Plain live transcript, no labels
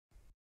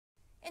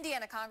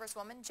Indiana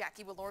Congresswoman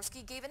Jackie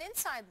Walorski gave an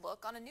inside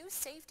look on a new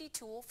safety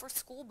tool for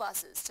school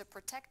buses to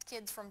protect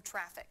kids from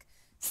traffic.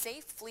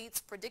 Safe Fleet's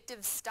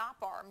Predictive Stop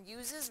Arm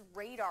uses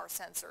radar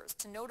sensors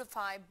to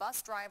notify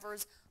bus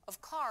drivers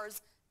of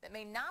cars that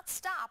may not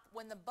stop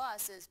when the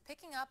bus is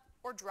picking up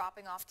or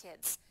dropping off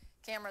kids.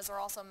 Cameras are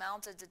also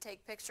mounted to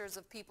take pictures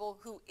of people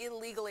who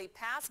illegally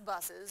pass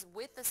buses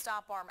with the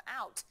stop arm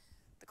out.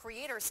 The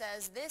creator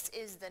says this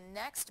is the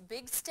next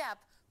big step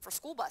for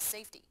school bus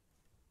safety.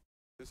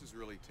 This is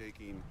really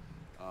taking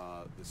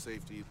the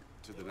safety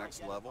to the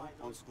next level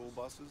on school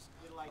buses,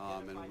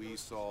 and we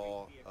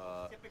saw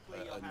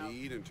a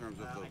need in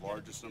terms of the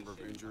largest number of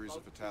injuries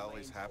and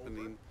fatalities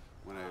happening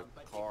when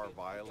a car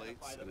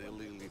violates and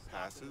illegally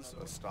passes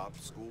a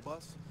stopped school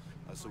bus.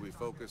 So we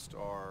focused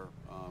our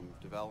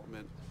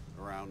development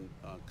around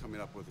coming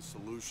up with a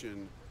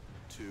solution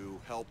to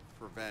help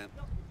prevent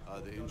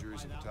the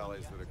injuries and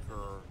fatalities that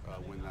occur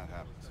when that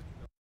happens.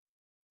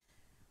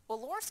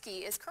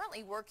 Walorski is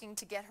currently working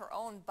to get her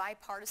own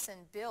bipartisan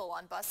bill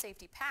on bus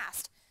safety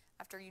passed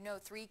after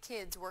 3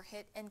 kids were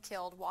hit and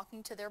killed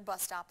walking to their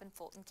bus stop in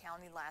Fulton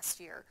County last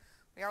year.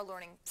 We are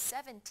learning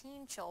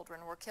 17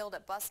 children were killed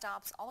at bus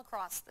stops all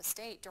across the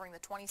state during the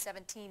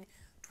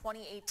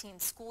 2017-2018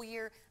 school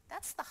year.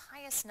 That's the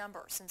highest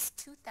number since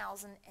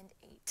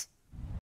 2008.